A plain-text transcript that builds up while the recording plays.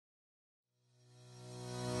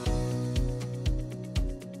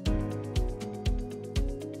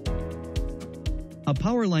A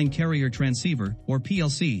power line carrier transceiver, or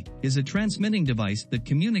PLC, is a transmitting device that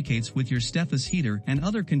communicates with your Steffes heater and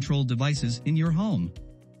other control devices in your home.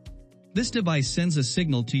 This device sends a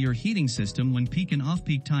signal to your heating system when peak and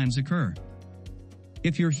off-peak times occur.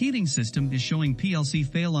 If your heating system is showing PLC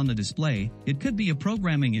fail on the display, it could be a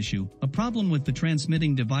programming issue, a problem with the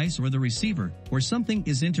transmitting device or the receiver, or something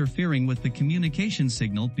is interfering with the communication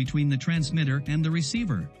signal between the transmitter and the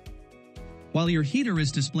receiver. While your heater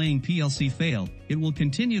is displaying PLC fail, it will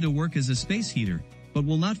continue to work as a space heater, but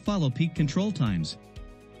will not follow peak control times.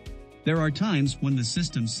 There are times when the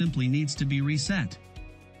system simply needs to be reset.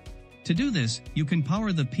 To do this, you can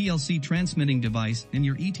power the PLC transmitting device and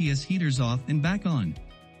your ETS heaters off and back on.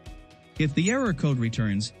 If the error code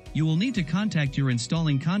returns, you will need to contact your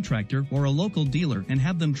installing contractor or a local dealer and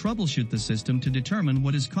have them troubleshoot the system to determine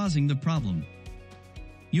what is causing the problem.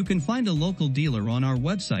 You can find a local dealer on our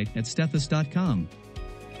website at steffes.com.